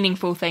 And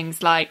meaningful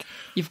things like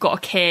you've got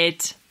a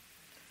kid.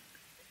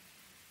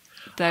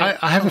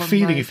 I have a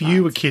feeling if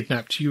you were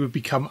kidnapped, you would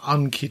become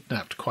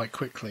unkidnapped quite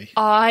quickly.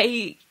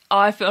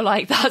 I feel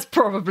like that's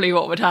probably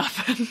what would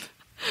happen.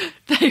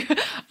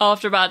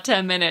 After about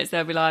 10 minutes,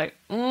 they'll be like,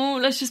 "Oh,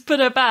 let's just put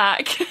her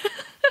back."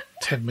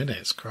 10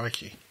 minutes,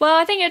 crikey. Well,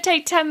 I think it'd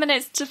take 10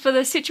 minutes for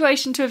the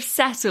situation to have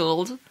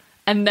settled,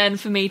 and then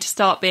for me to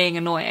start being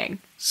annoying.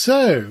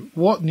 So,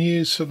 what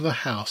news from the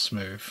house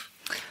move?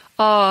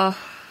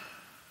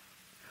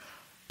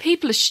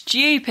 People are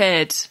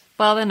stupid.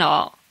 Well, they're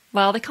not.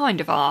 Well, they kind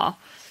of are.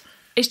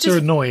 They're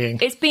annoying.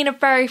 It's been a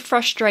very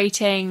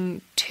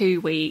frustrating 2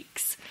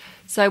 weeks.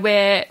 So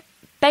we're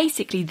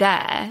basically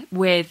there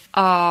with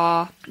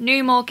our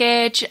new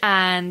mortgage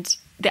and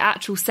the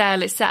actual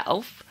sale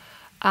itself,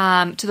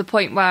 to the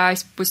point where I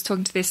was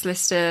talking to this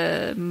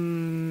solicitor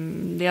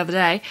the other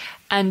day,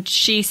 and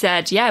she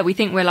said, we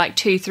think we're like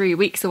 2-3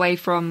 weeks away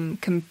from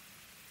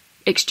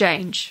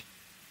exchange.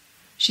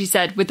 She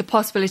said, with the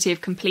possibility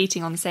of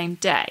completing on the same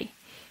day.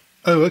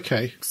 Oh,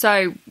 okay.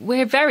 So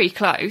we're very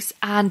close,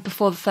 and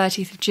before the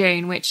 30th of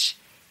June, which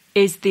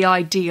is the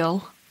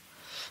ideal.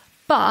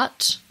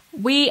 But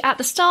we, at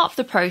the start of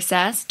the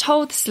process,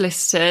 told the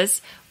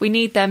solicitors we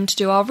need them to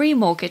do our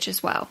remortgage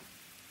as well.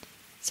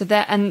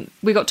 And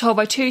we got told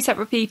by 2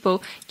 separate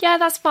people,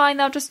 that's fine,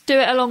 they'll just do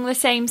it along the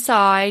same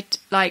side.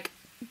 Like,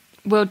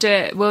 we'll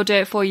do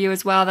it for you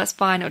as well, that's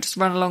fine, it'll just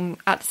run along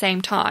at the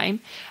same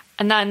time.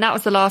 And then that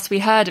was the last we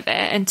heard of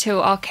it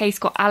until our case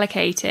got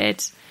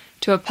allocated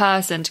to a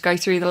person to go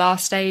through the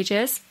last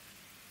stages.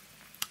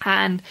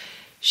 And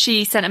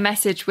she sent a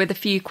message with a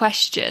few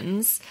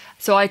questions.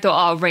 So I thought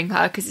I'll ring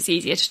her because it's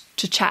easier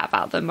to chat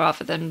about them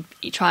rather than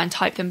try and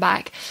type them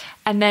back.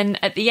 And then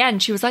at the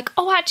end, she was like,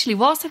 "Oh, actually,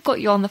 whilst I've got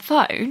you on the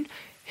phone,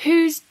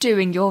 who's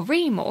doing your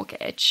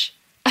remortgage?"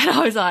 And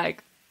I was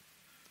like,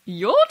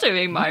 "You're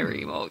doing my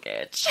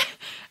remortgage?"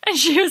 And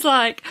she was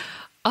like,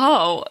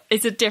 "Oh,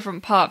 it's a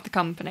different part of the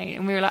company."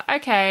 And we were like,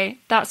 "Okay,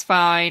 that's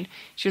fine."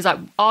 She was like,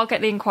 "I'll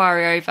get the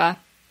inquiry over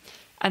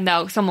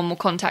and someone will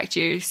contact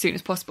you as soon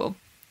as possible."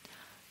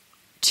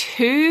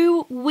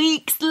 2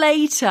 weeks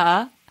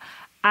later,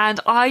 and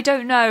I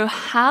don't know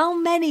how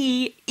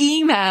many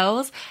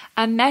emails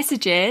and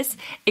messages,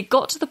 it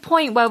got to the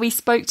point where we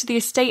spoke to the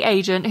estate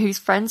agent who's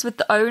friends with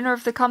the owner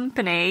of the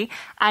company,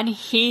 and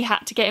he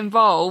had to get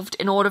involved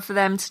in order for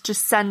them to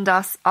just send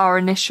us our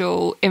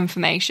initial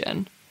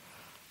information.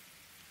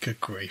 Good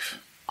grief.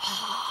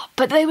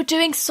 But they were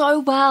doing so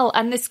well,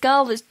 and this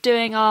girl that's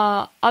doing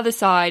our other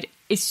side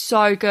is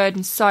so good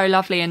and so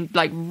lovely and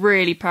like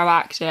really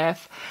proactive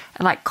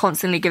and like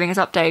constantly giving us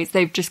updates.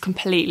 They've just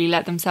completely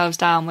let themselves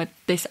down with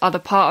this other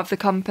part of the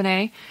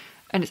company,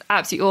 and it's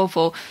absolutely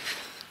awful.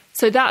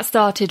 So that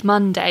started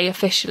Monday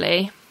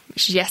officially,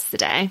 which is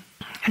yesterday,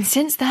 and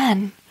since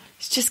then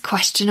it's just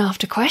question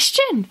after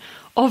question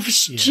of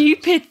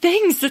stupid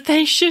things that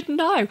they should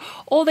know,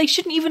 or they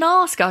shouldn't even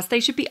ask us. They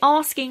should be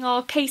asking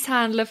our case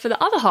handler for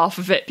the other half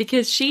of it,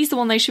 because she's the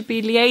one they should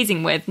be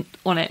liaising with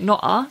on it, not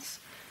us.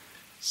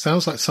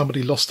 Sounds like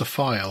somebody lost a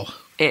file.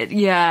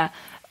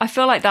 I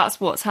feel like that's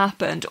what's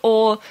happened.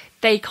 Or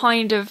they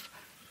kind of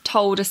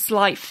told a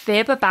slight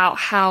fib about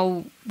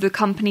how the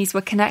companies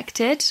were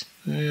connected.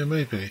 Yeah,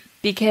 maybe.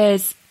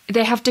 Because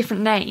they have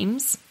different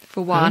names,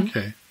 for one.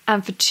 Okay.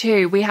 And for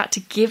two, we had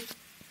to give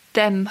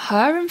them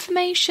her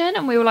information,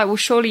 and we were like, well,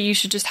 surely you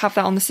should just have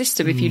that on the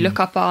system if you look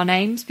up our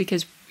names,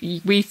 because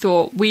we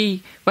thought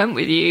we went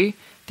with you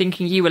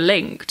thinking you were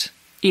linked,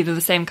 either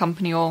the same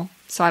company or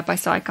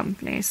side-by-side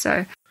companies.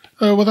 So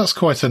oh, well, that's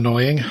quite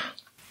annoying.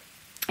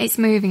 It's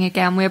moving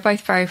again. We were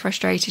both very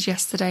frustrated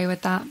yesterday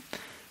with that,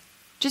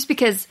 just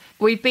because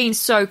we've been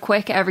so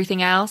quick at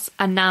everything else,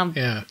 and now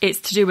it's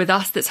to do with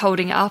us that's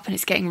holding it up, and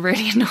it's getting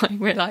really annoying.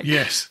 We're like,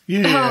 it's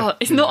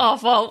not our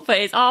fault, but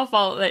it's our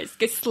fault that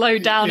it's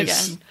slowed down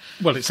again.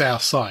 Well, it's our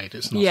side.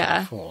 It's not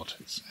our fault.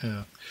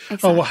 Exactly.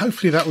 Oh, well,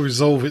 hopefully that will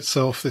resolve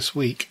itself this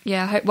week.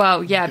 Yeah,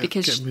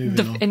 because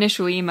the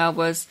initial email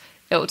was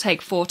it'll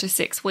take 4 to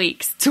 6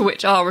 weeks, to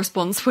which our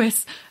response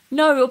was,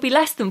 no, it'll be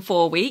less than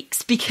 4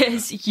 weeks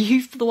because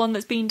you're the one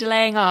that's been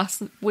delaying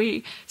us.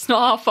 It's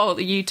not our fault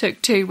that you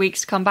took 2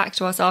 weeks to come back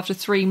to us after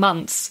 3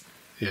 months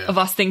of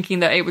us thinking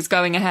that it was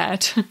going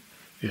ahead.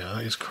 Yeah,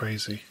 that is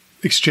crazy.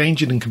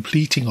 Exchanging and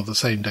completing on the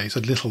same day is a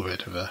little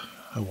bit of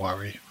a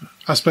worry.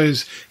 I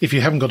suppose if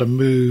you haven't got to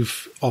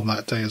move on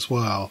that day as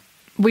well.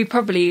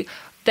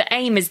 The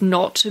aim is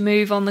not to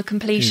move on the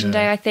completion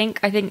day, I think.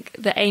 I think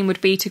the aim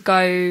would be to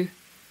go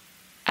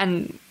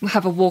and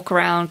have a walk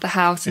around the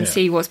house and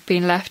see what's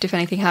been left, if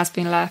anything has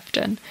been left,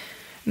 and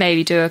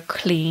maybe do a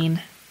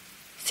clean,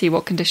 see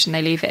what condition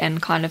they leave it in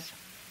kind of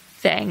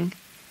thing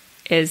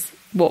is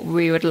what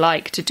we would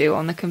like to do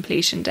on the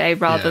completion day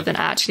rather than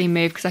actually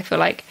move, because I feel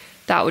like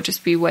that would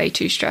just be way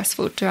too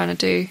stressful trying to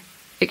do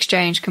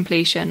exchange,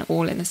 completion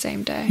all in the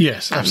same day.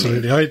 Yes,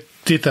 absolutely. I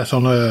did that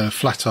on a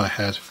flat I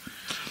had,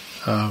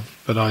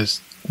 but I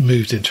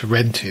moved into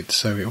rented,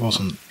 so it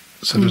wasn't.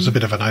 So there was a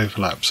bit of an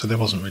overlap, so there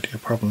wasn't really a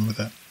problem with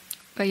it.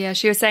 But yeah,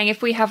 she was saying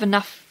if we have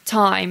enough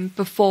time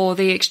before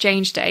the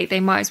exchange date, they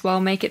might as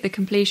well make it the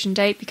completion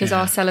date, because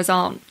our sellers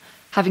aren't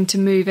having to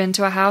move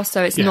into a house,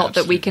 so it's not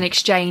that we can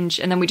exchange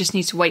and then we just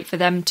need to wait for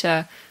them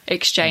to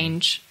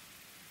exchange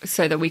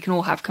so that we can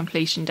all have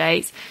completion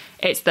dates.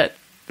 It's that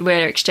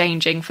we're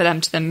exchanging for them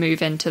to then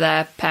move into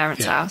their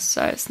parents' house,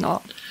 so it's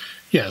not...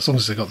 Yeah, as long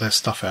as they got their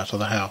stuff out of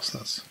the house,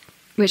 that's...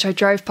 Which I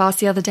drove past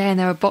the other day and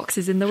there were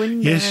boxes in the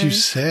window. Yes, you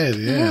said,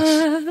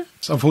 yes.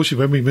 So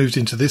unfortunately, when we moved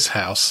into this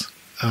house,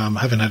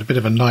 having had a bit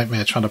of a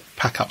nightmare trying to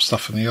pack up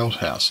stuff from the old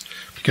house,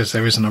 because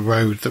there isn't a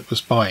road that was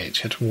by it,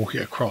 you had to walk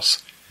it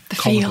across the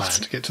common field land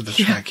to get to the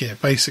track,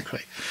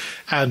 basically.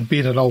 And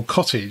being an old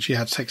cottage, you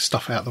had to take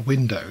stuff out the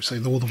window, so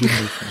all the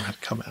window frame had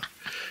to come out.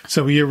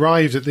 So we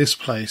arrived at this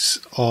place,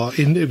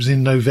 it was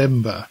in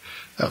November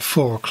at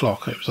 4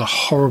 o'clock. It was a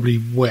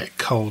horribly wet,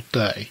 cold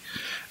day,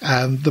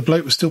 and the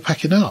bloke was still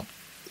packing up.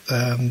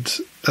 And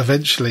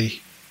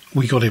eventually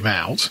we got him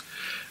out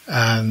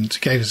and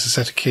gave us a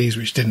set of keys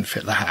which didn't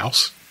fit the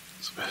house.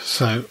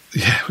 So,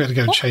 we had to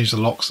go and change the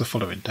locks the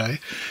following day.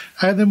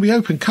 And then we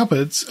opened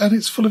cupboards and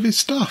it's full of his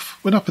stuff.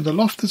 Went up in the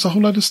loft, there's a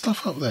whole load of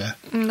stuff up there.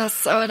 That's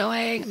so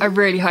annoying. I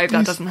really hope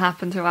that doesn't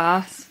happen to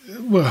us.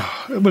 Well,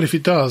 if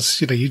it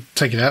does, you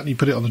take it out and you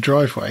put it on the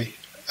driveway.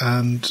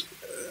 And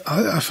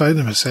I phoned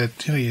him and said,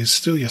 you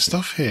still your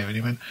stuff here? And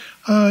he went,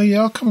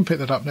 I'll come and pick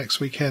that up next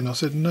weekend. I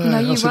said, no.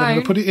 I said, I'm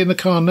going to put it in the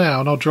car now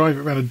and I'll drive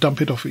it around and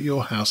dump it off at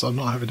your house. I'm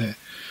not having it.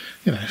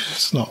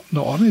 It's not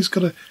on. It's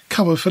got a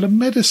cupboard full of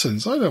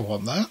medicines. I don't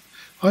want that.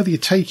 Either you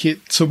take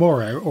it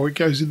tomorrow or it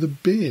goes in the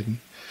bin.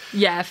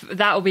 Yeah,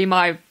 that will be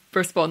my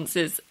response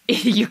is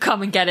either you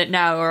come and get it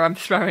now or I'm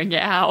throwing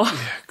it out.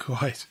 Yeah,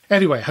 quite.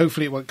 Anyway,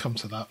 hopefully it won't come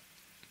to that.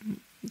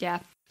 Yeah.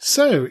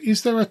 So,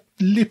 is there a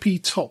Lippy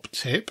top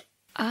tip?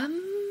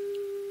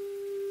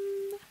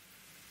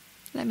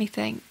 Let me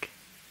think.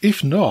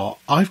 If not,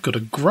 I've got a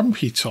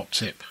grumpy top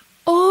tip.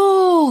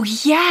 Oh,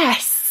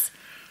 yes!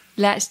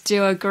 Let's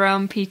do a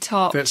grumpy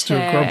top tip. Do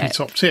a grumpy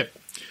top tip.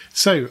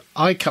 So,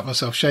 I cut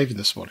myself shaving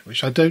this morning,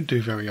 which I don't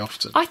do very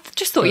often. I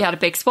just thought you had a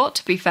big spot,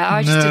 to be fair.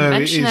 I just didn't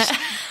mention it.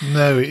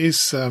 No, it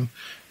is.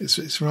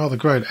 It's rather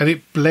grown. And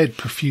it bled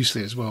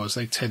profusely as well, as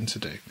they tend to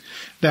do.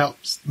 Now,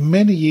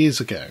 many years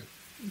ago,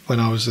 when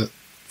I was at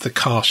the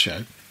car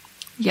show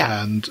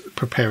and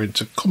preparing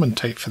to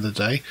commentate for the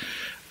day,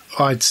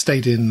 I'd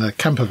stayed in the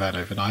camper van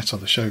overnight on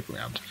the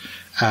showground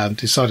and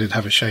decided to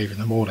have a shave in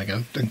the morning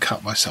and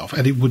cut myself,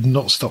 and it would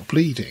not stop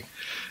bleeding.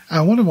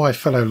 And one of my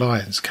fellow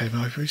lions came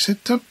over. He said,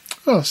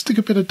 stick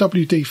a bit of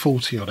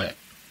WD-40 on it.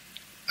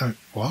 I went,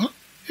 what?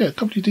 Yeah,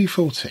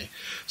 WD-40.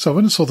 So I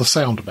went and saw the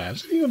sound man. I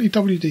said, you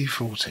got any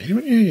WD-40? He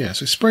went, yeah.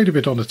 So he sprayed a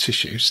bit on a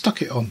tissue,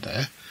 stuck it on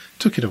there,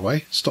 took it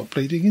away, stopped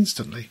bleeding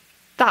instantly.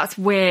 That's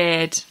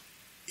weird.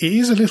 It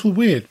is a little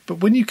weird, but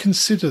when you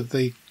consider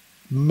the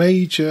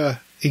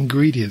major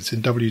ingredients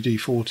in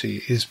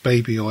WD-40 is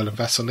baby oil and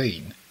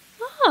Vaseline,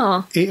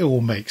 it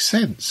all makes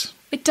sense.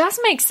 It does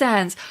make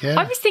sense. Yeah.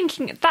 I was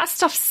thinking that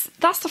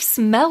stuff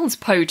smells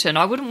potent.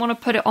 I wouldn't want to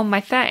put it on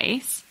my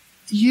face.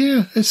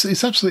 Yeah,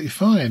 it's absolutely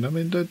fine. I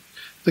mean,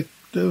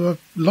 the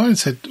lion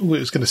said it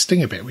was going to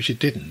sting a bit, which it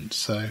didn't.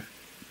 So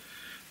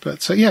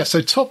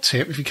top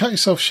tip: if you cut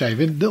yourself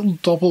shaving, little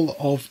double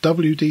of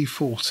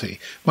WD-40.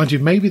 Mind you,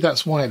 maybe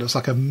that's why it looks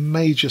like a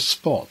major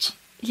spot.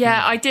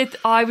 Yeah, I did.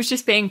 I was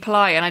just being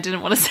polite, and I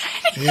didn't want to say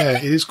anything. Yeah,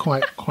 it is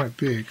quite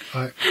big.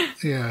 I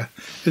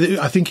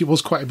think it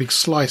was quite a big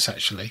slice,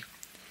 actually.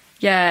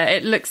 Yeah,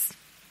 it looks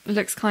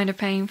kind of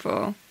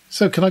painful.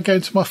 So, can I go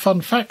into my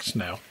fun fact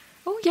now?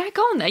 Oh yeah,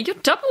 go on there. You're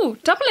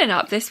doubling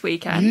up this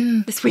weekend.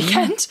 Yeah, this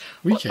weekend.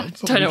 Weekend.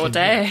 I don't know what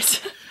day it is.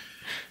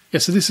 Yeah,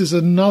 so this is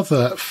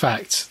another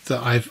fact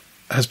that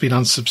has been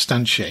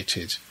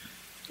unsubstantiated.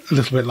 A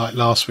little bit like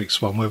last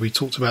week's one where we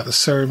talked about the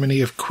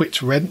ceremony of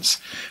quit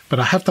rents, but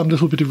I have done a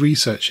little bit of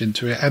research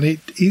into it, and it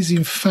is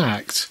in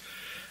fact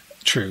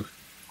true.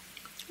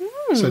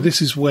 So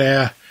this is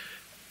where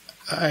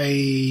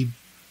a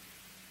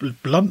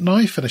blunt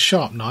knife and a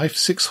sharp knife,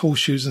 6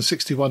 horseshoes and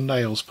 61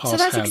 nails pass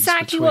hands. So that's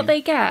exactly what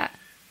they get?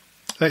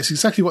 That's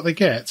exactly what they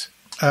get.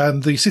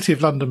 And the City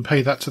of London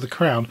pay that to the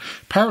Crown.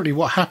 Apparently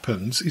what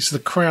happens is the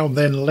Crown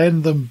then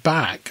lend them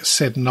back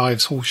said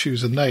knives,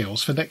 horseshoes and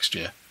nails for next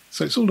year.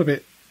 So it's all a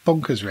bit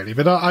bonkers, really.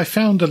 But I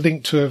found a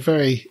link to a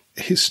very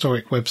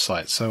historic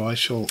website, so I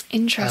shall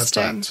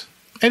Interesting. add that.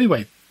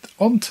 Anyway,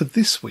 on to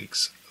this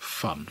week's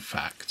fun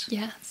fact.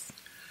 Yes.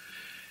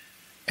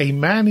 A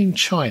man in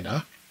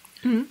China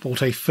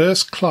bought a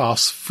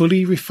first-class,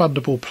 fully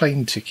refundable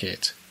plane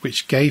ticket,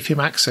 which gave him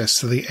access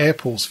to the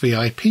airport's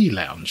VIP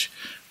lounge,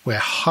 where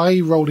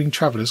high-rolling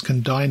travellers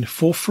can dine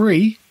for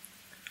free.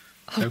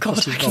 Oh, No God,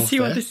 cost I can involved see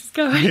where there. this is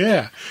going.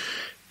 Yeah.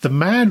 The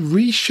man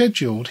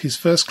rescheduled his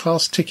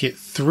first-class ticket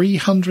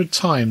 300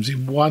 times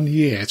in 1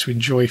 year to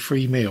enjoy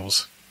free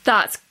meals.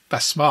 That's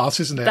smart,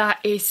 isn't it? That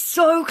is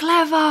so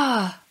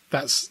clever.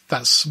 That's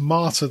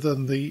smarter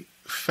than the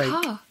fake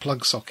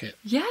plug socket.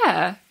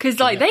 Yeah, because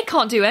they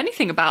can't do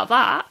anything about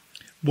that.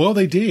 Well,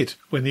 they did.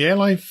 When the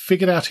airline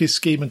figured out his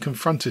scheme and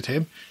confronted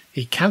him,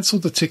 he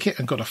cancelled the ticket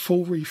and got a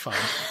full refund.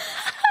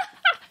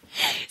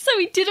 So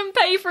he didn't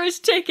pay for his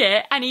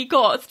ticket and he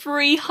got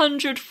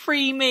 300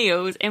 free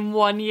meals in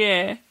 1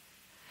 year.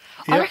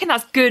 I Yep. reckon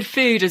that's good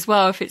food as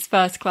well if it's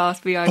first class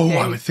VIP. Oh,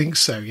 I would think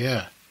so,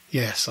 yeah.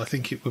 Yes, I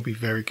think it would be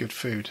very good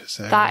food.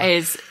 So, That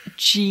is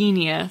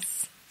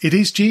genius. It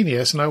is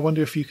genius, and I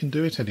wonder if you can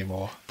do it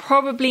anymore.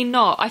 Probably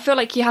not. I feel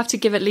like you have to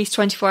give at least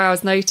 24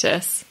 hours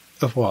notice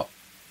Of what?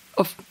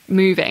 of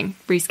moving,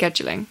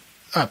 rescheduling.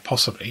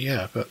 Possibly,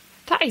 yeah, but...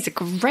 That is a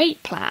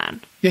great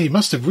plan. Yeah, he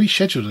must have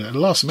rescheduled it at the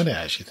last minute,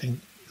 actually,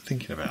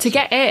 thinking about it. To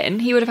get in,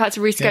 he would have had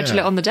to reschedule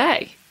Yeah. it on the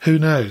day. Who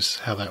knows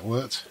how that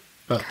worked.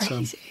 But,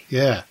 Crazy.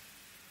 yeah.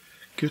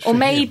 Good for Or him.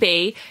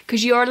 maybe,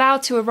 because you're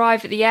allowed to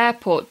arrive at the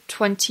airport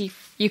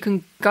you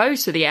can go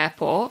to the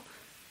airport.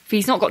 If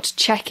he's not got to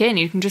check in,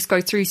 you can just go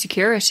through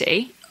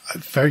security.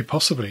 Very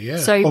possibly, yeah.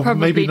 So he Or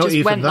probably maybe not just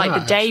even went like that,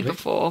 the day actually.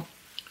 before.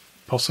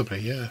 Possibly,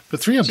 yeah.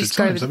 But 300 Just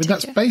go times, with I the mean,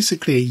 that's ticket.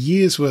 basically a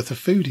year's worth of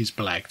food he's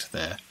blagged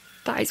there.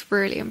 That is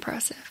really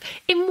impressive.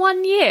 In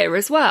 1 year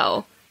as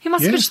well. He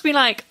must have Yeah. just been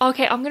like,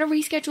 okay, I'm going to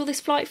reschedule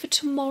this flight for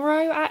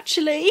tomorrow,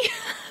 actually.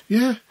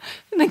 Yeah.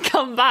 And then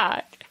come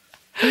back.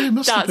 Yeah, it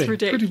must have That's been,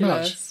 pretty much.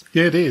 ridiculous.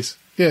 Yeah, it is.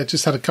 Yeah,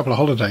 just had a couple of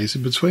holidays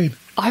in between.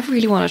 I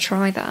really want to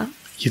try that.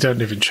 You don't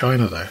live in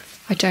China, though.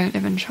 I don't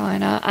live in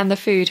China. And the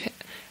food,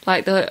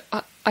 I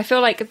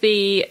feel like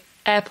the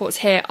airports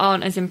here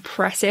aren't as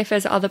impressive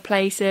as other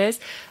places.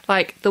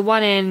 Like the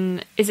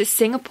one is it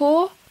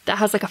Singapore? That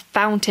has like a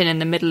fountain in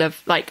the middle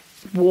of, like,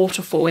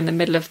 waterfall in the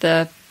middle of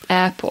the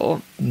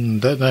airport.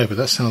 Don't know, but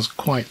that sounds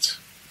quite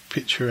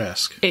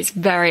picturesque. It's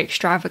very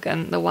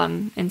extravagant, the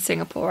one in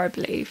Singapore, I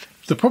believe.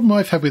 The problem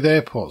I've had with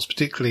airports,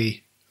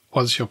 particularly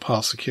once you're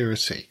past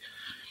security,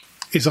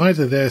 is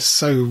either they're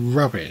so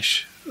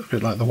rubbish, a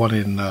bit like the one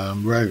in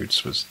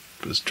Rhodes was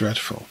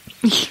dreadful.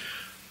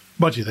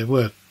 Mind you,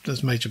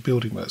 there's major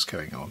building works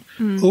going on.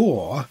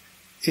 Or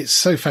it's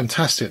so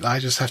fantastic that I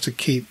just have to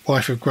keep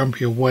Wife of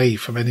Grumpy away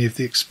from any of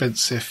the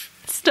expensive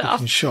Stuff.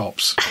 looking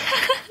shops.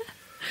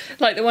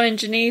 Like the one in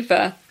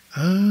Geneva.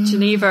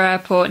 Geneva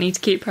Airport, need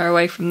to keep her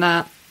away from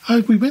that.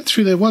 We went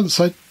through there once.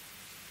 I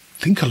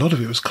think a lot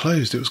of it was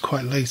closed. It was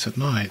quite late at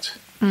night.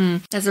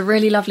 There's a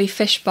really lovely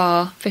fish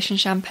and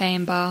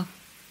champagne bar,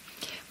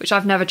 which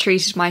I've never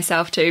treated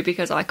myself to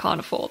because I can't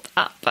afford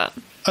that, but...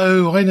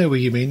 Oh, I know what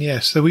you mean,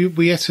 yes. So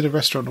we ate at a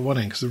restaurant at one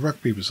end because the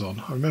rugby was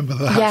on. I remember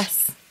that.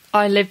 Yes.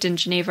 I lived in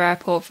Geneva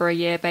Airport for a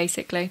year,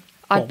 basically.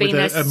 I'd been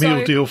with there a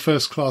meal deal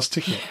first-class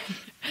ticket.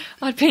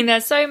 I'd been there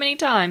so many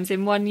times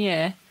in 1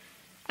 year.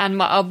 And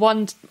I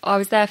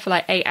was there for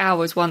like 8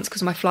 hours once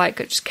because my flight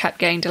just kept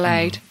getting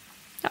delayed.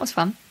 That was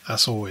fun.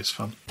 That's always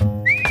fun.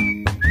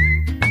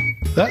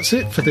 That's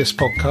it for this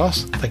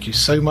podcast. Thank you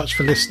so much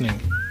for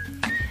listening.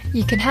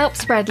 You can help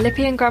spread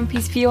Lippy and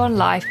Grumpy's view on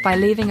life by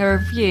leaving a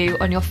review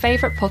on your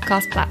favourite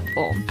podcast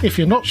platform. If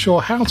you're not sure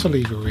how to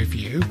leave a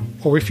review,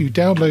 or if you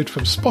download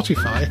from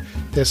Spotify,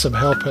 there's some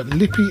help at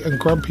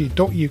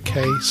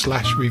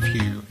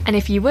lippyandgrumpy.uk/review. And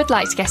if you would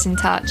like to get in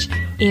touch,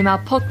 email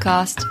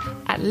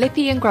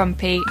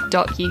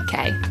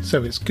podcast@lippyandgrumpy.uk.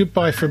 So it's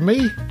goodbye from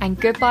me. And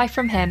goodbye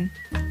from him.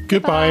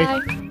 Goodbye.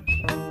 Bye.